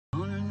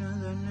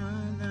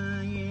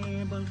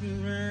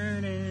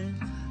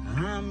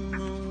I'm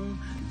on.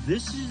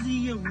 This is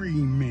the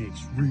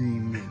remix.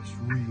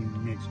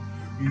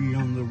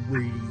 On the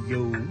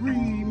radio.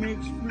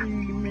 Remix.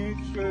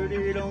 Heard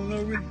it on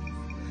the radio.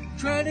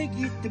 Try to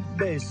get the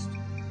best.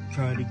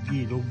 Try to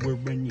get over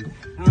any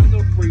on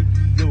the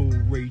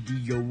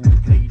radio.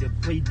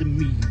 Play the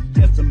me.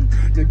 Yes, I'm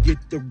gonna get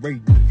the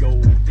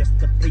radio. Just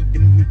to play the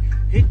me.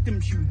 Hit them,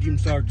 shoot them,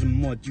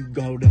 sergeant, what you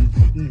got them.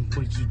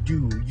 What you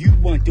do? You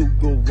want to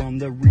go on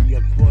the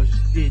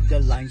did the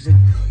lines.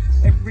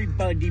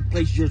 Everybody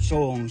plays your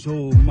song,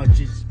 so much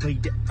is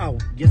played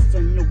out. Yes, I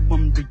know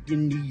I'm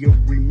taking the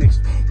remix.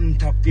 I'm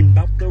talking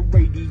about the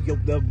radio.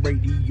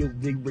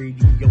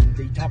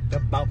 They talk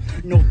about,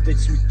 no, they're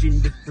switching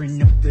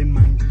different up their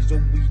mind is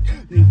always,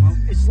 you know,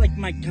 it's like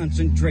my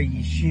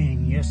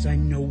concentration. Yes, I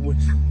know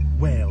it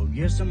well.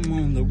 Yes, I'm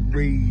on the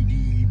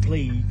radio.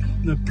 Play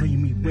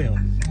me well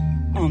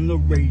on the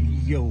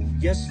radio.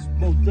 Yes,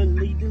 both the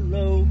lead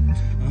low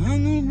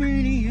on the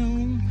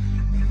radio.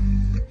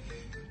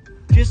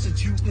 Just a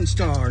shooting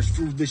stars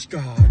through the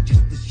sky,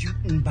 just a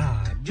shooting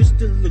by,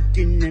 just a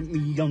looking at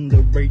me on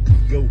the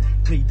radio.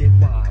 Play that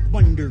why, I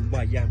wonder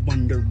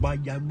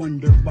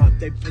why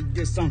they play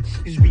this song.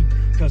 Is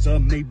because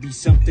maybe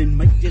something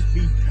might just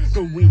be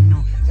going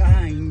on.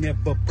 I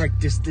never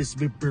practiced this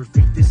be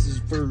perfect. This is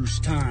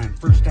first time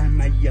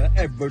I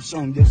ever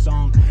sung this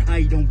song.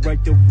 I don't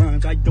write the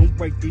rhymes,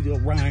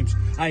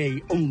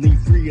 I only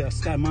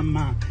freestyle my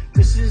mind.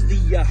 This is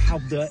the how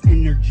the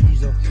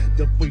energies of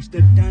the place, the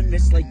time.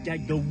 It's like I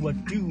go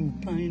what do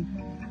find.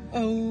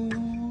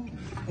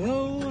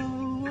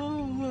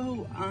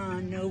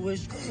 I know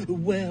it's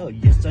well.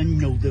 Yes, I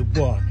know the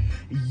what.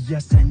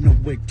 Yes, I know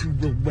it too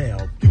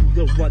well. Through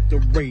the what the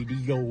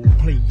radio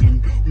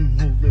playing.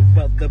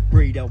 Well, the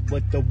radio,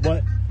 what the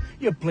what?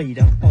 You played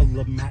out all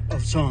of my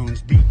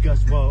songs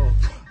because well.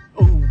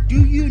 Oh,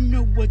 do you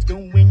know what's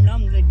going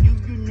on? Do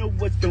you know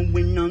what's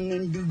going on?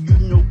 And do you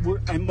know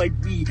where I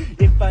might be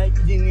if I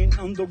didn't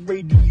on the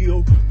radio?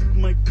 You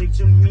might play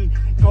to me.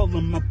 Call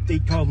them up,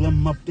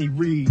 they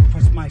read.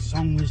 Cause my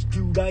song is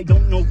true. I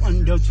don't know,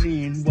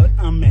 understand what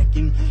I'm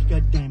making.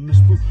 God damn, it's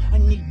true. I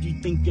need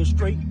to think it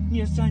straight.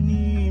 Yes, I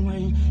need.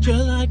 What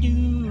shall I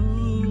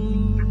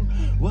do?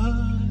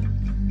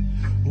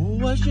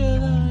 What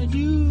shall I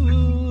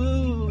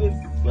do if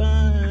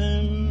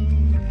I'm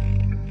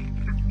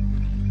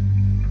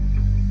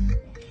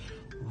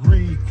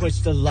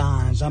request the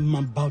lines? I'm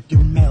about to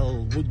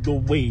melt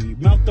away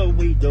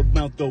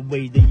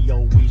they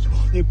always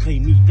they play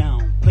me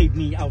down, played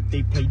me out,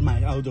 they played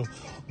my out.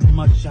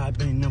 Much I've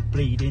been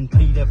played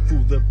that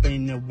fool the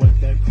band and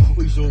what that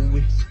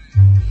always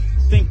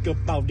think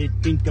about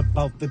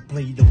the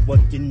play, the what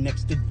you're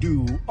next to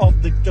do. All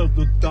the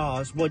double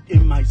doors, what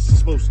am I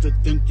supposed to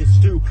think is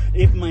true?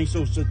 Am I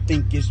supposed to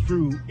think is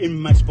true?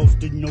 Am I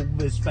supposed to know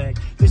this fact?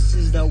 This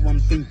is how I'm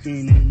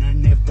thinking, and I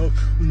never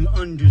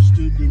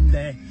understood in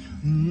that.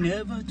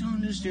 Never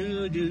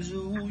understood is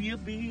who you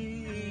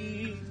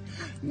be.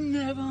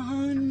 Never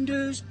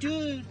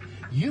understood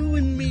you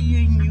and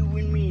me,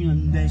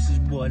 and this is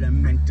what I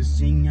meant to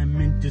sing. I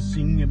meant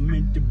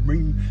to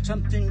bring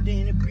something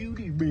in a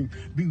beauty ring,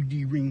 the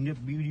beauty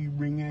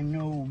ring. I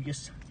know,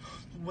 yes,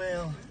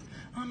 well,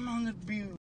 I'm on the beauty.